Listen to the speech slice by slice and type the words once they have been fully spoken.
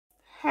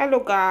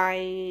Hello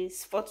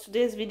guys, for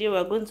today's video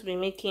we're going to be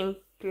making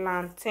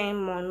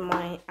plantain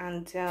moi,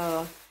 and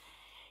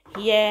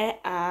here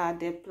are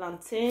the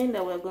plantain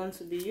that we're going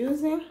to be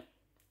using.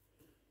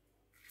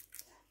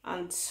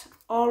 And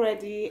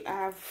already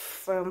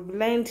I've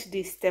blended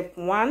the step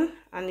 1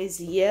 and it's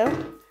here.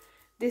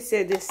 This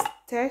is the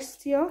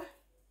texture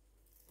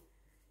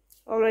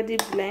already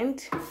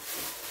blend,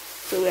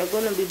 so we're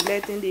going to be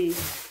blending the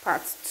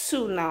part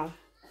 2 now.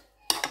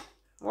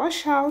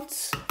 Watch out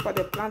for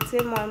the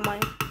plantain moi.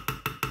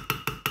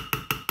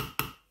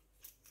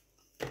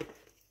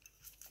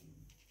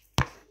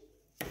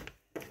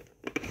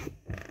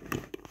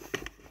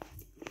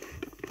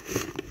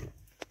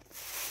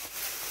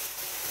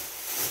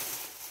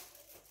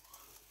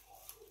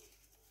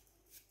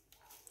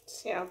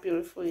 See how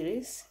beautiful it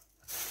is.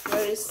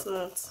 Very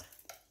smooth.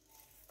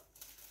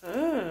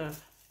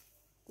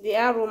 The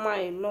aroma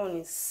alone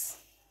is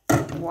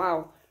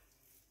wow.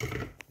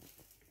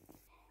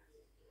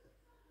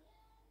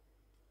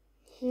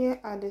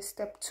 Here are the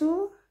step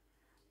 2.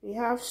 We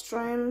have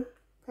stream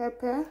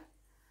pepper,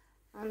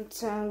 and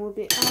we'll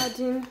be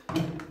adding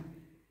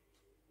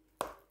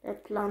a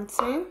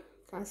plantain. You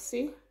can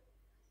see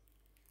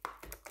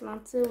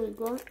plantain will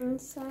go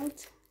inside.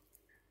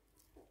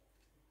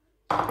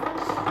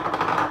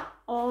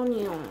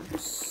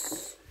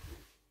 Onions,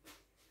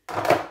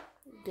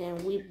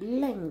 then we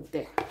blend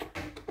it.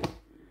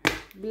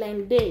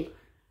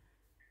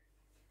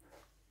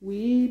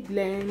 We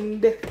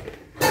blend.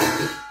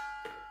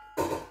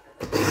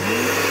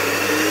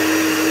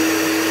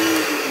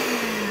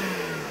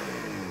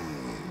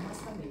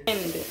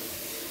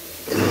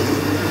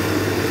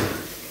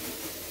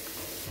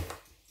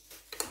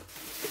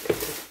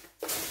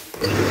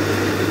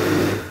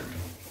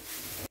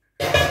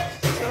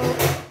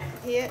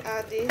 Here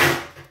are the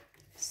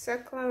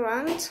second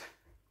round.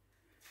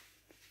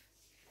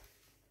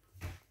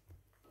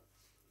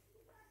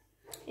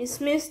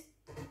 It's mixed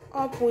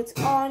up with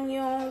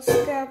onions,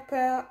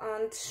 pepper,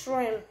 and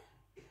shrimp.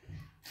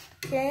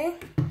 Okay.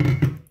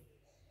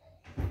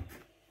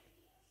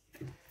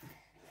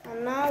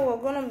 And now we're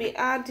gonna be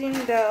adding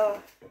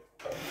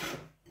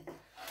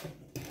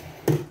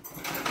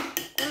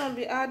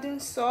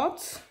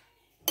salt.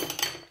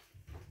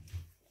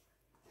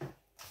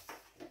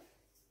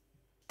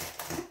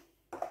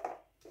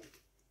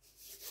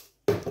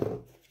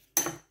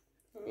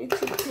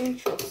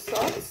 Pinch of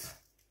salt,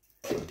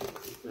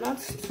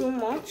 not too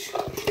much,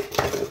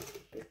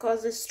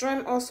 because the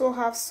shrimp also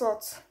have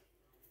salt.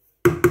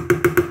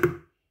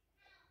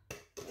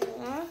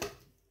 Yeah.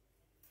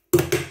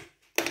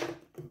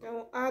 Then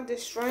we'll add the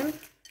shrimp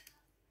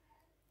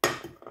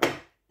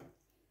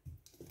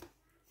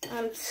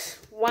and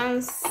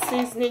 1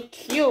 seasoning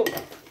cube.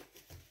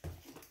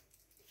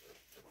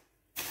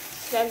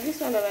 Like this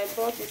one that I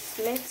bought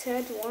is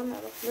melted one.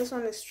 This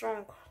one is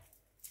strong.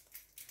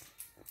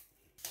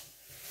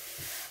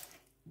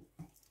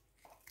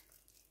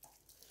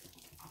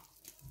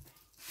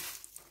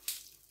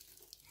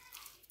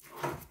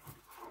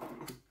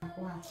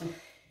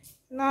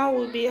 Now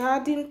we'll be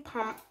adding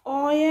palm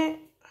oil,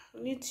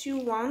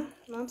 little one,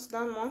 not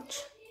that much.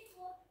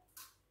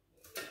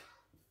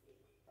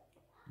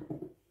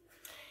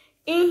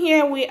 In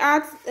here we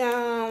add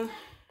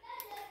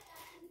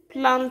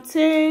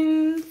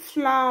plantain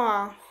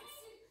flour,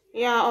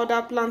 or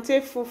the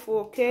plantain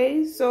fufu.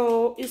 Okay,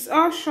 so it's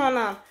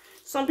optional.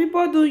 Some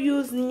people do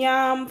use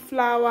yam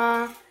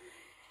flour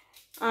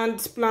and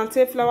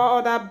plantain flour,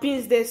 or that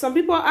beans. There, some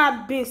people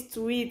add beans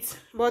to it,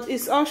 but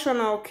it's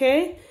optional.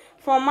 Okay,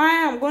 for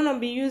mine I'm gonna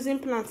be using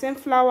plantain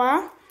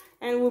flour,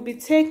 and we'll be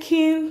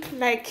taking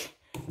like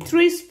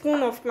 3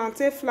 spoons of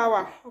plantain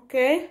flour.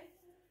 Okay,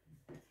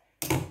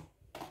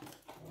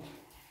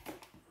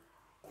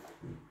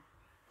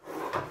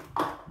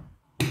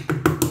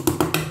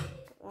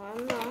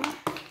 one now.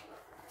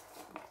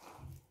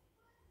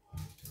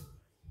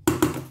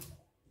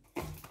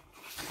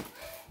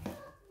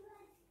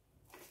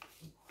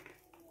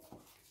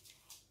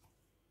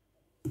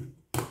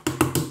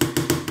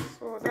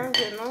 So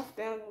that's enough.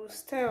 Then we'll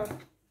stir.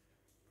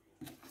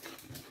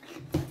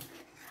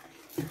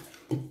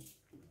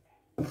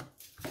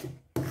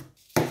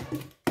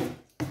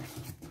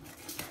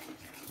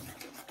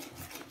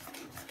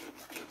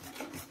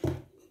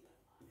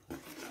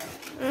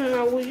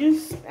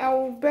 I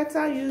will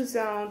better use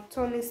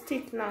turning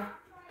stick now.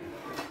 I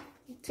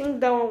think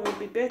that one will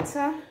be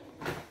better.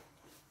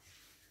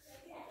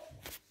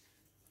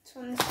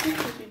 Turning stick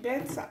will be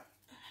better.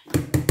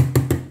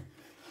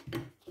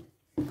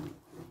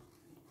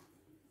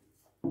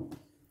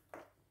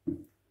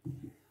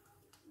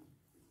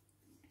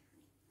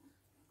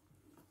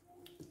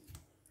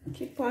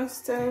 Keep on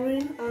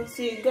stirring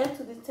until you get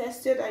to the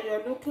texture that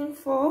you're looking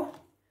for.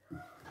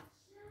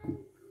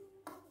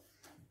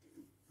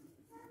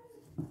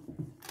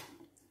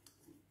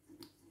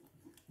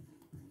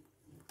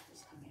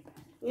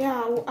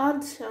 Yeah,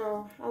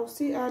 I'll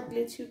still add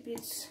little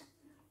bits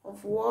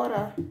of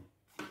water.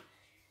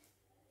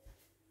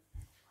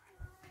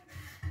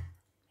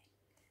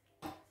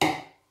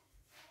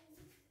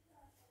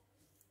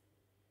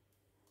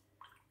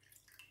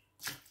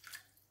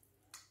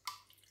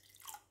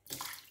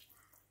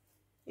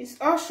 It's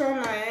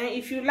optional,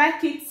 if you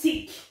like it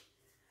thick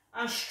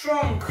and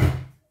strong.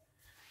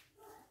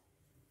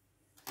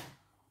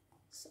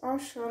 It's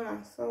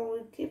optional, so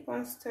we keep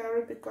on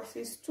stirring because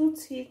it's too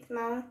thick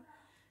now,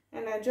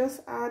 and I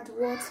just add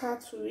water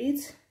to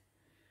it.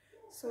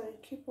 So you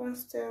keep on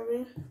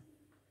stirring.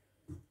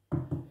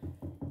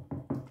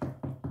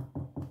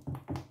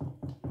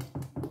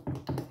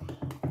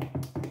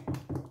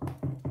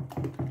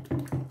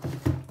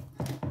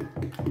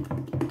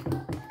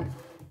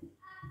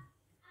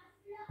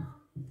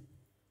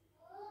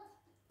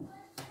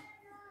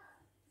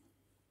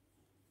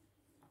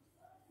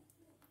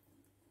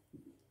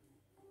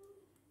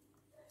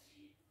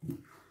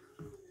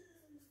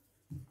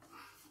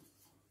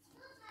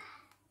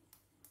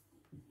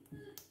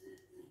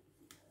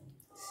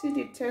 See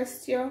the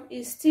texture?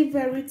 It's still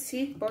very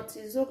thick, but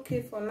it's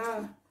okay for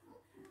now.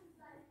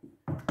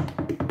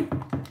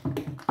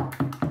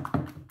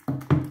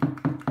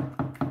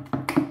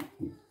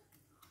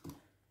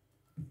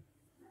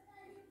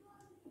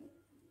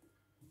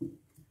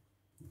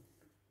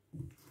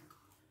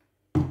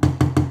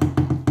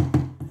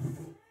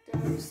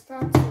 Then we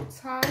start to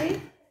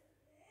tie.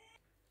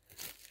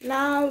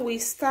 Now we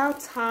start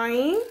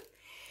tying.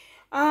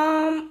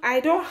 I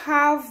don't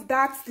have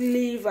that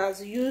leaf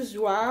as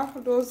usual,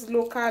 those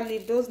local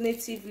leaf, those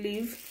native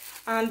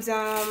leaf, and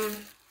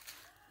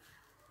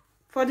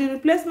for the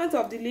replacement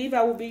of the leaf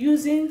I will be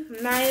using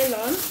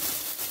nylon,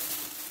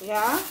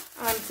 yeah,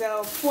 and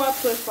foil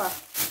paper.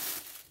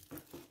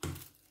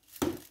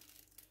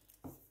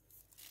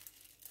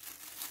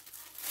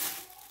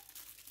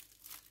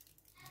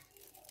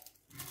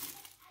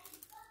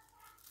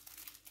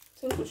 I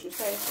think we should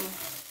try it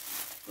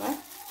more, right?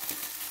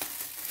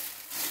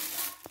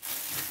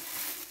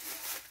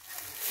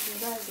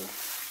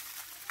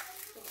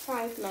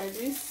 Tie it like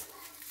this.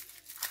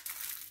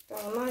 I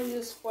will now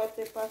use foil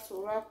paper to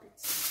wrap it.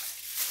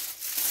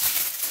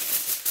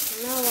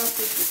 Now wrap it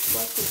with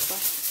foil paper.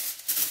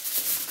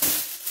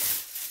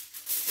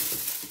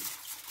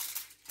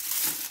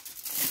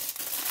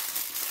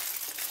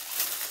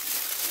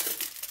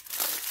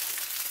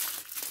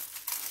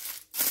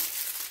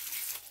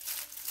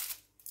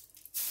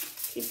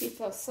 Keep it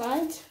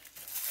aside.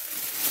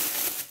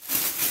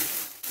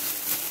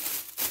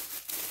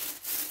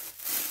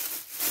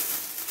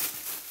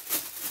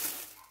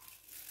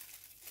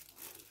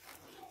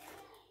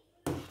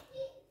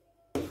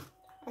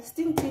 I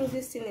still think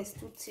this thing is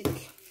too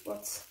thick,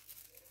 but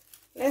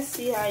let's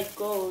see how it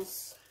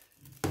goes.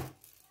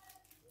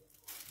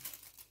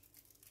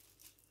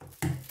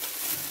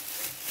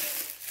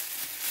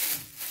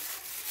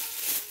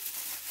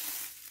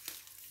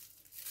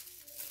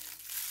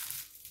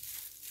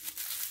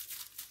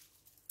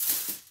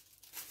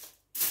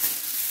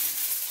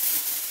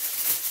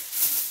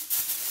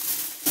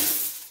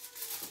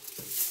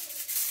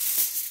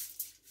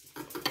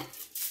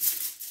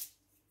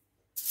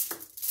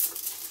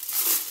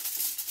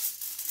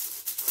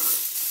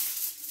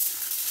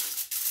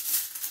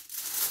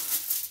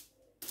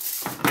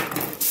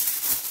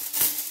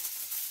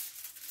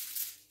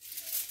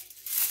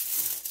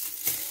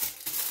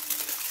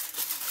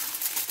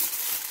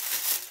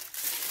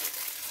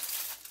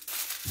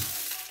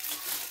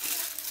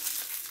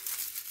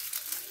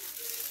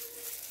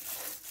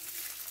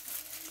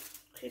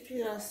 Keep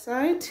it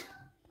aside.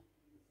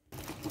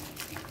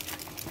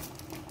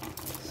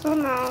 So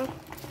now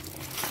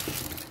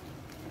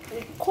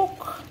we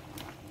cook.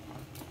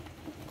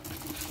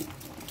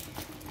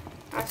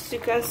 As you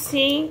can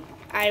see,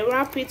 I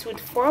wrap it with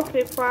foil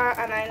paper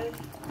and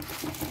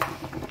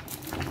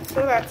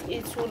so that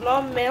it will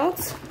not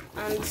melt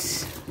and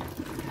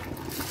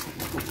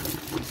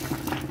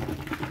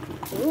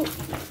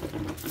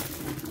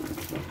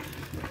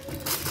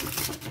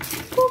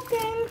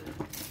cooking.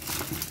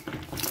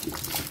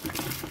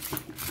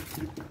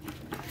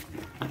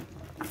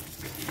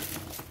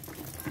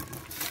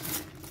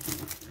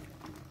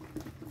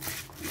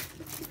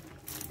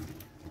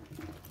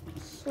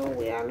 So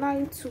we allow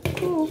it to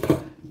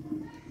cook.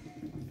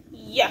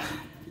 Yeah,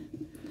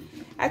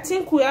 I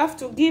think we have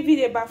to give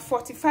it about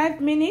 45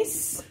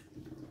 minutes.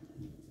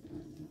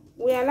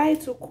 We allow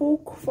it to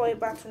cook for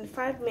about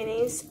 25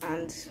 minutes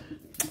and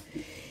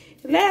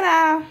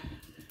later.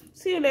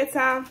 See you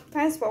later.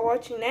 Thanks for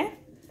watching.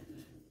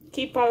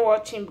 Keep on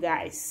watching,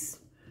 guys.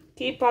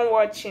 Keep on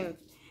watching.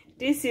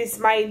 This is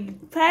my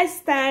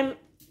first time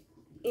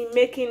in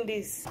making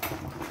this.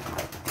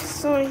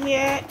 So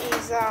here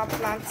is our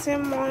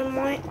plantain moi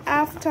moi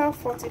after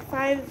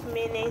 45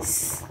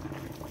 minutes,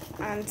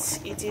 and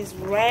it is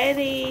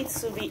ready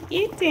to be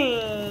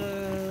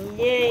eaten.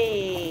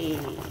 Yay!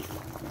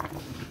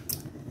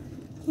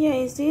 Here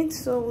is it.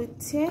 So we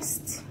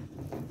taste.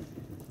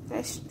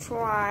 Let's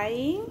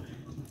try.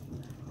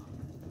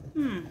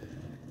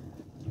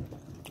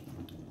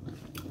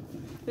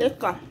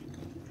 Lekker.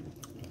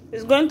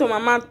 It's going to my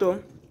mouth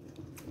though.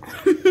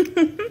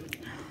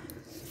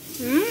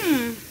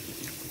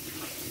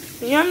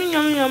 Yummy,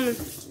 yummy, yummy.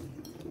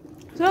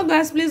 So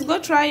guys, please go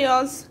try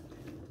yours.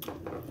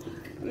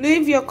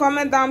 Leave your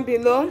comment down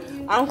below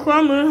and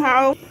comment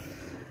how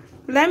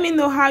Let me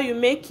know how you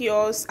make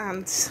yours,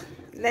 and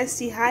let's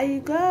see how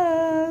it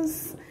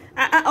goes.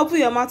 Open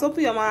your mouth,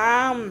 open your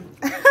mouth.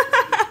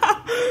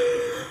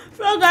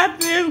 So guys,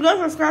 please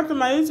go subscribe to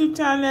my YouTube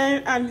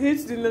channel and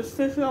hit the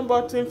notification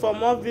button for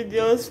more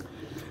videos.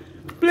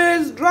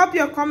 Please drop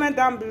your comment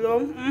down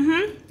below.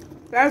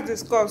 Let's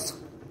discuss.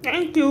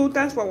 Thank you.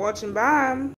 Thanks for watching. Bye.